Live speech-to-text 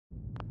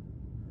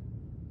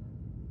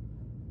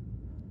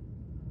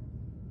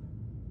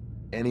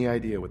Any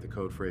idea what the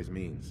code phrase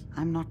means?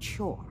 I'm not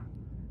sure,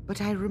 but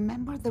I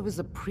remember there was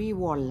a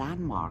pre-war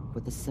landmark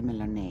with a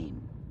similar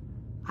name.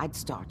 I'd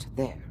start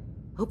there.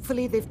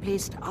 Hopefully they've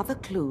placed other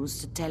clues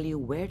to tell you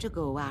where to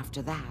go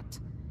after that,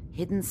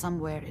 hidden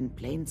somewhere in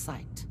plain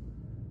sight.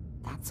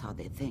 That's how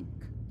they think.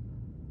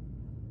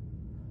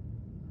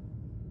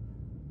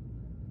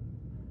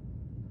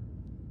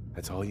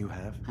 That's all you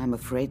have? I'm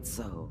afraid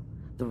so.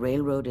 The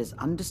Railroad is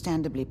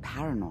understandably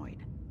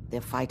paranoid.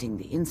 They're fighting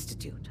the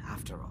Institute,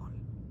 after all.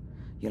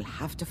 You'll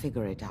have to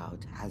figure it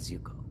out as you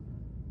go.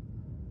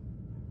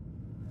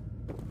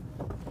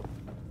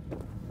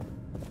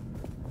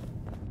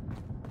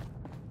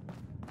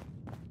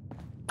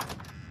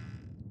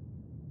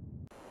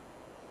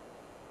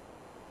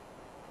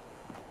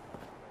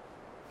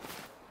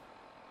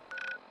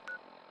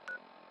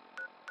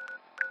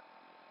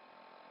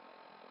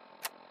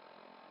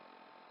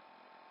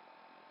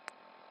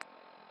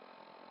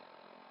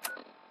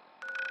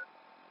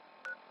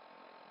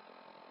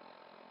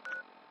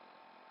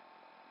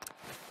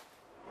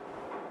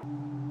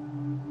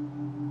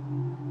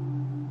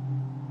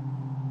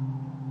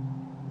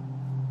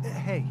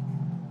 Hey,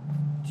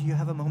 do you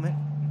have a moment?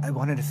 I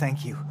wanted to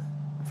thank you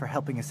for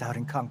helping us out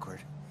in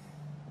Concord.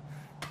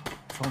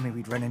 If only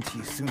we'd run into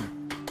you sooner.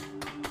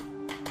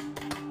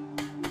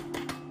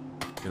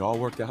 It all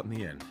worked out in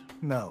the end.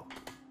 No.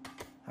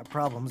 Our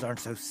problems aren't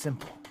so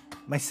simple.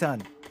 My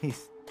son,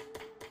 he's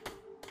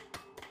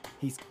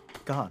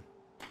gone.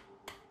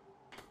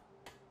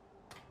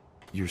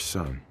 Your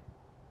son.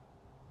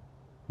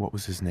 What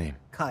was his name?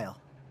 Kyle.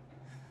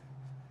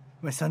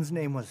 My son's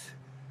name was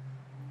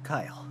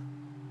Kyle.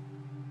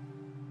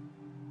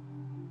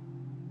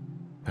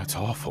 That's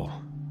awful.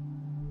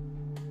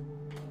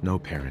 No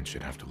parent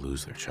should have to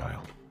lose their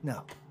child.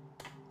 No.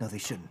 No, they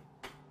shouldn't.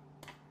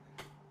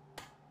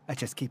 I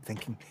just keep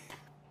thinking,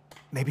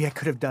 maybe I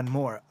could have done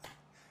more.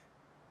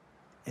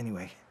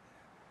 Anyway,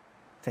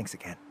 thanks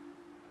again.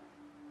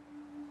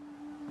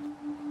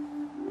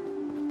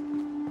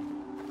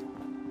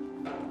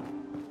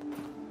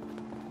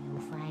 You'll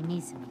find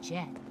me some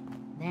jet.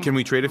 Can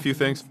we trade a few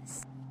things?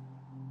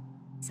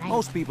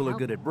 Most people are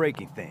good at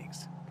breaking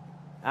things.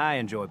 I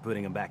enjoy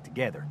putting them back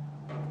together.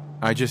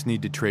 I just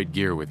need to trade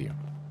gear with you.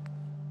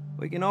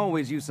 We can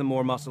always use some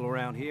more muscle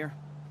around here.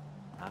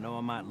 I know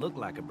I might look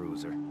like a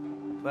bruiser,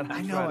 but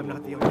I know try I'm to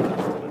not the avoid only it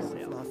one who's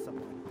myself. lost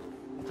someone.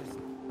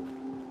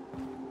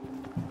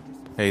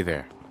 Hey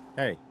there.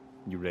 Hey,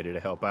 you ready to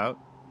help out?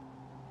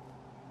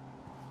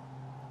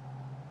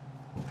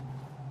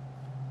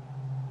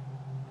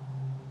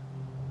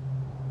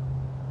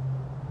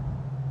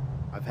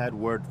 I've had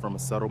word from a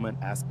settlement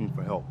asking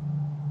for help.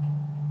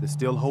 There's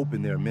still hope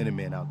in there are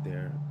Minutemen out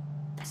there,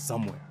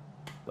 somewhere.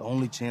 The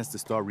only chance to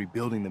start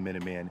rebuilding the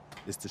Minutemen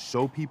is to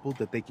show people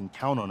that they can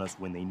count on us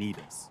when they need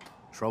us.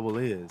 Trouble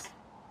is,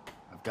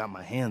 I've got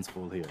my hands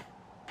full here.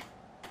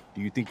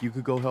 Do you think you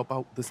could go help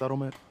out the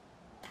settlement?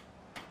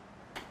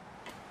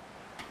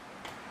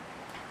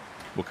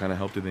 What kind of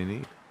help do they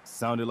need?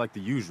 Sounded like the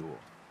usual,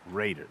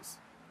 raiders.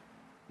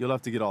 You'll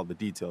have to get all the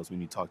details when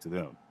you talk to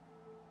them.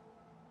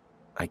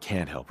 I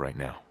can't help right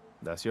now.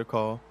 That's your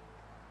call.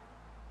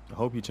 I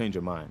hope you change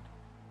your mind.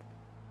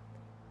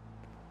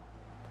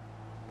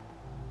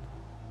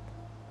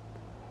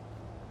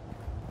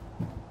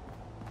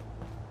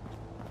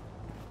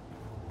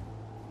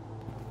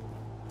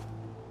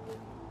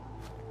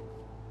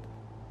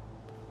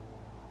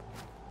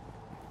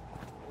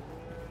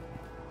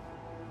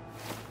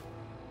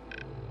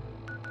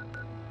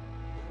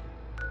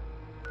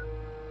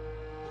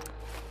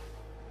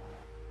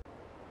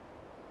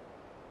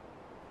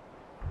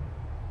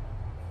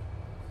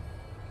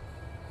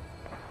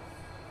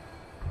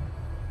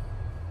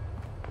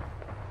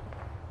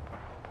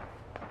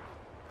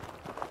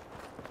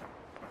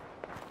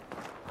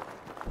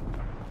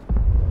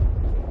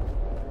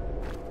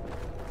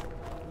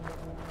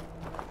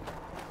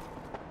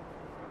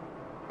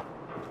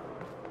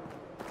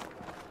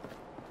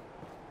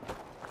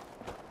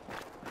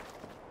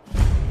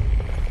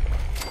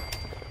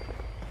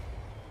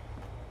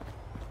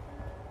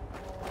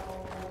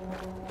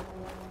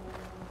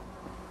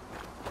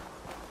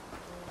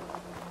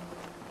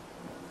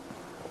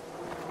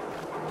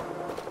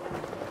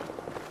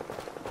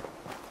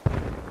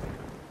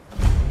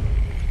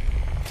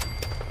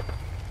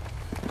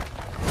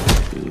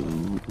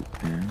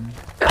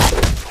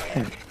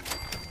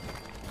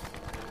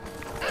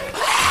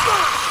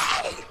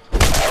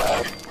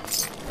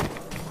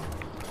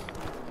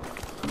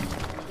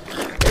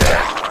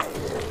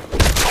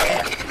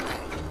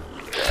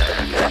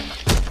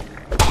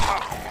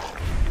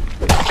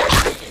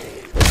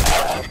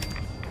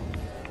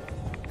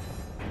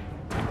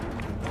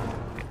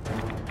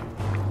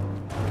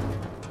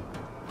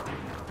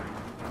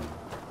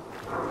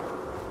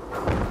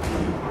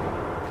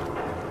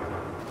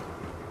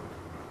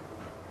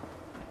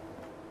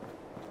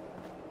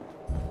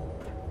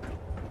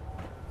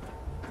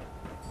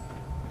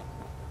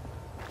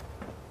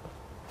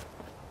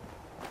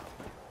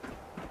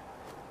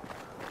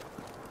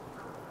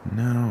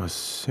 Now a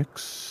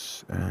 6.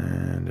 S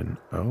and an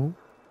O.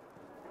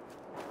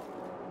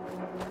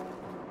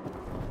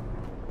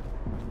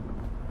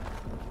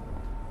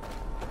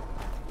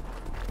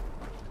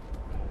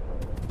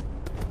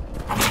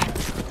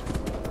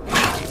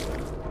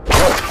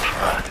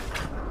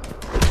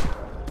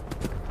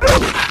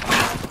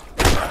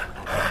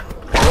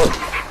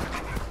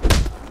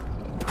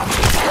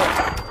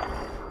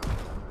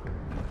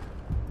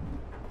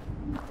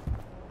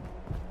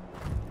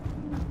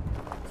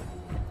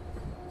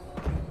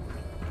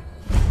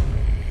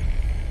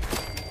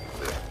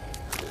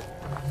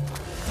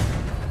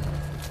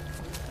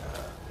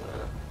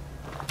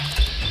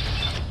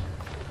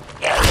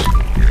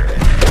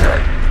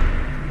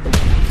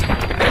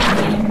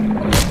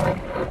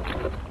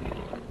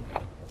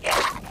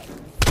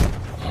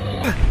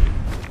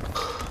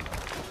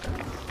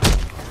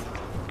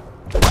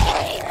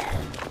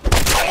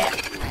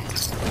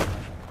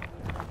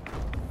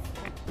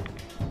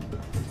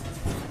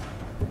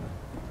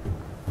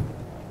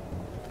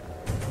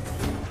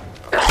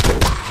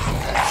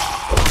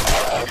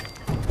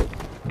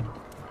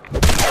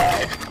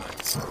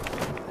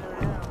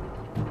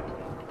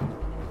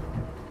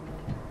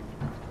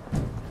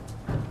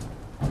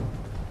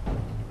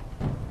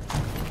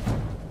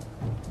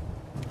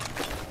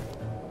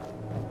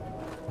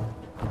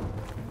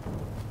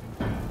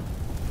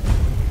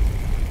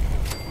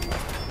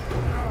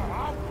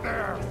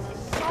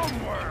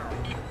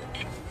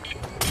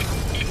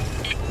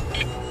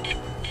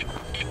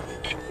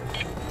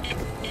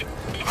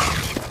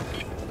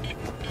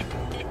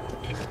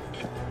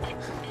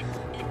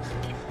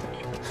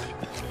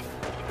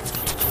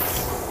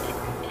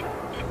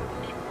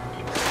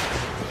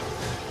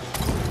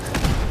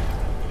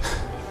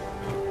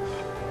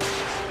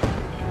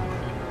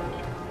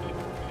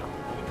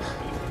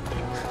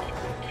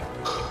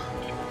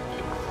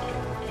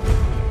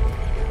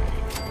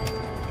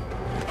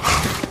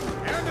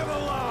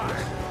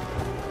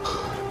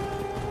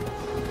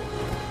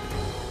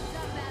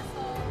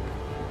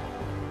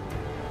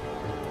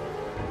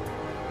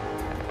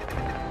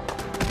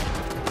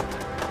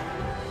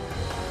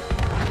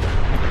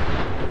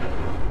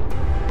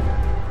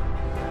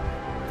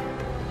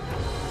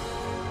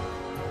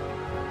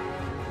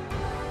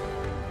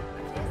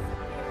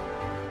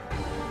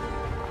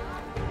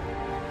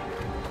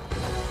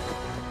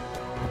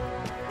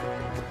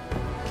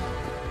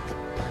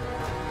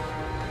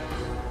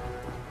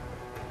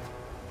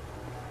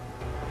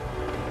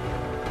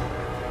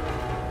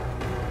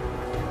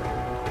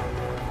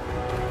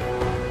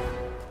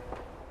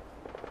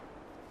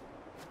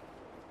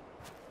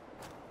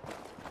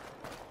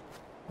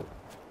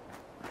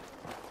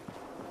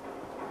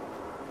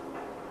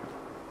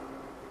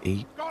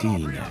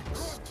 D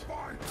next.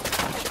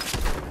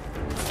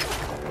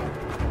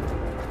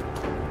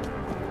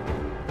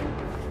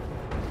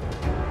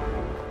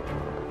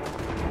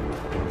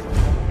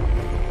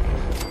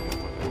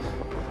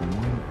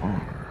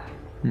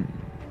 The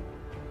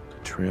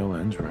trail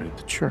ends right at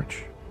the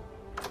church.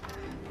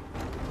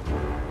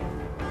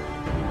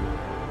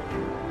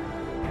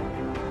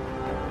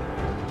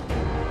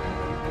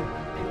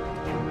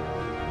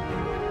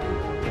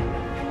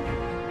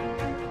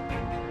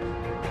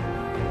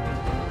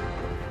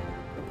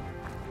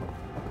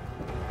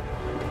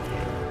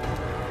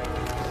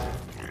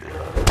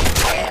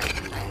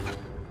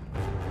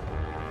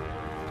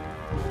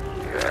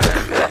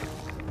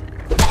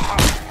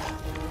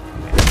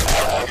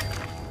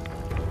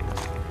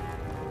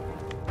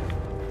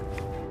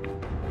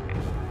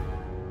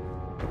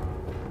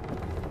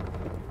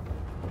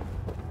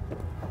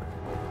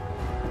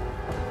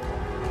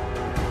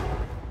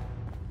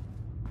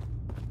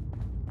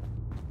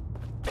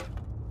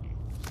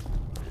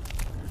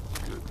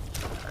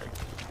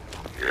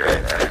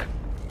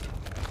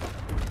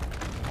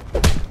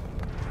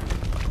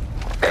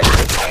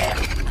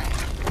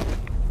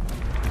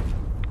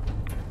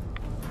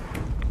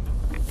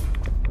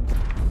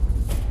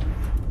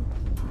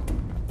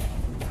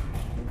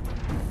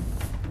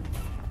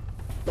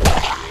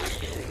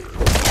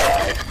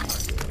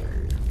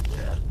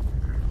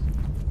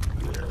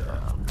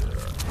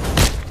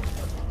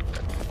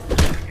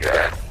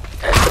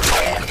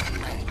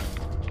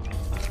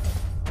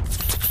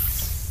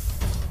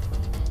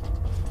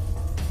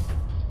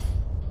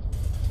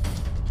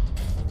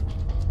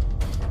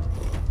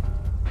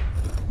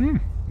 It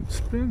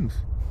spins.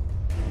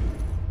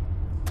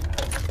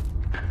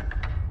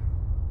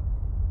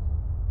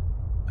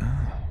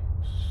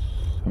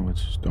 So it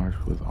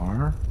starts with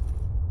R?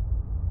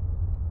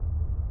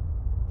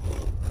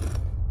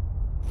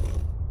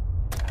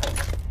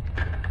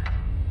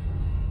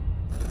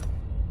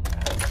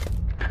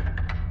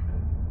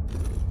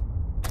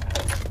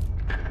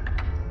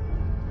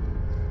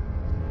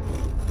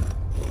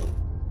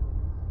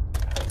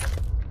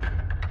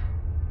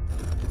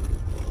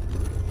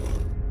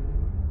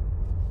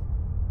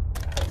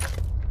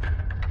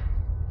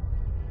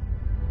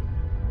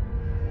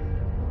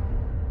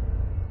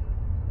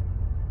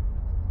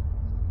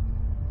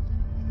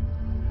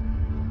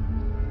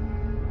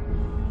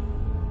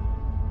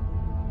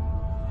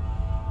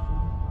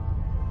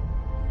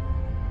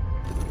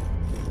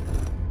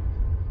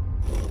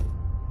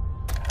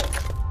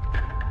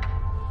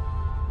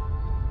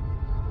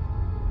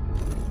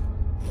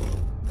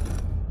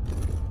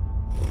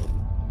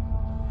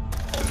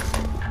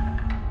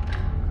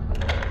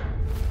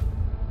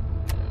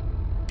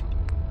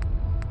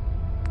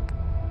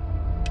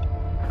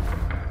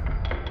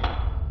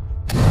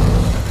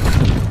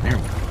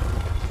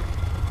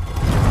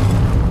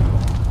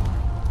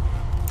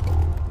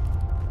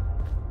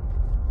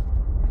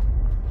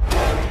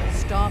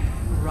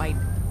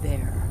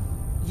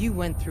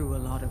 went through a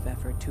lot of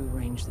effort to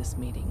arrange this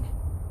meeting.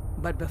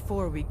 But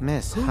before we...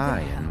 Miss Who the High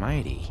hell and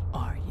Mighty.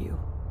 are you?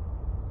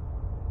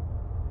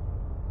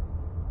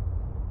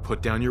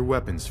 Put down your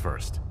weapons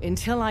first.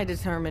 Until I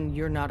determine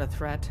you're not a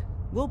threat,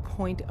 we'll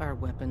point our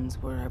weapons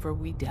wherever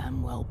we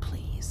damn well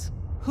please.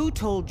 Who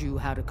told you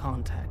how to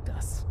contact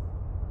us?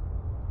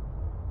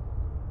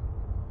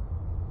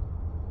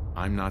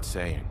 I'm not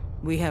saying.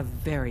 We have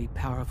very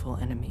powerful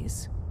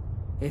enemies.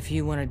 If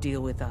you want to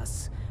deal with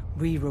us,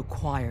 we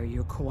require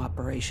your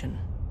cooperation.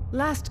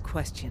 Last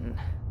question.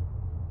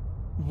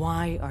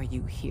 Why are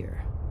you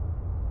here?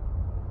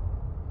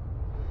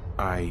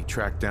 I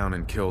tracked down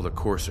and killed a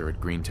Courser at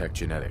Green Tech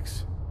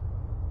Genetics.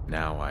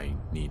 Now I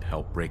need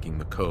help breaking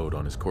the code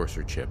on his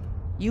Courser chip.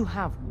 You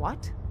have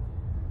what?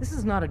 This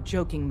is not a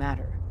joking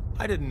matter.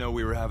 I didn't know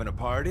we were having a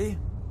party.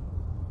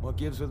 What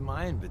gives with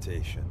my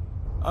invitation?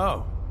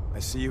 Oh, I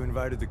see you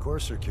invited the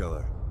Courser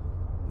killer.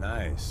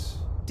 Nice.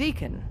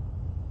 Deacon,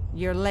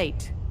 you're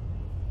late.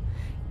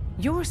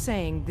 You're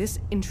saying this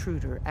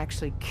intruder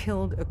actually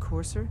killed a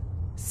Courser?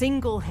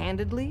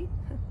 Single-handedly?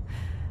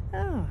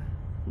 Oh,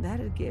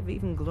 that'd give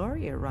even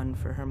Gloria a run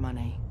for her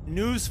money.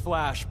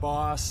 Newsflash,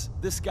 boss.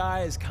 This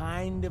guy is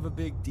kind of a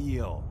big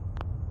deal.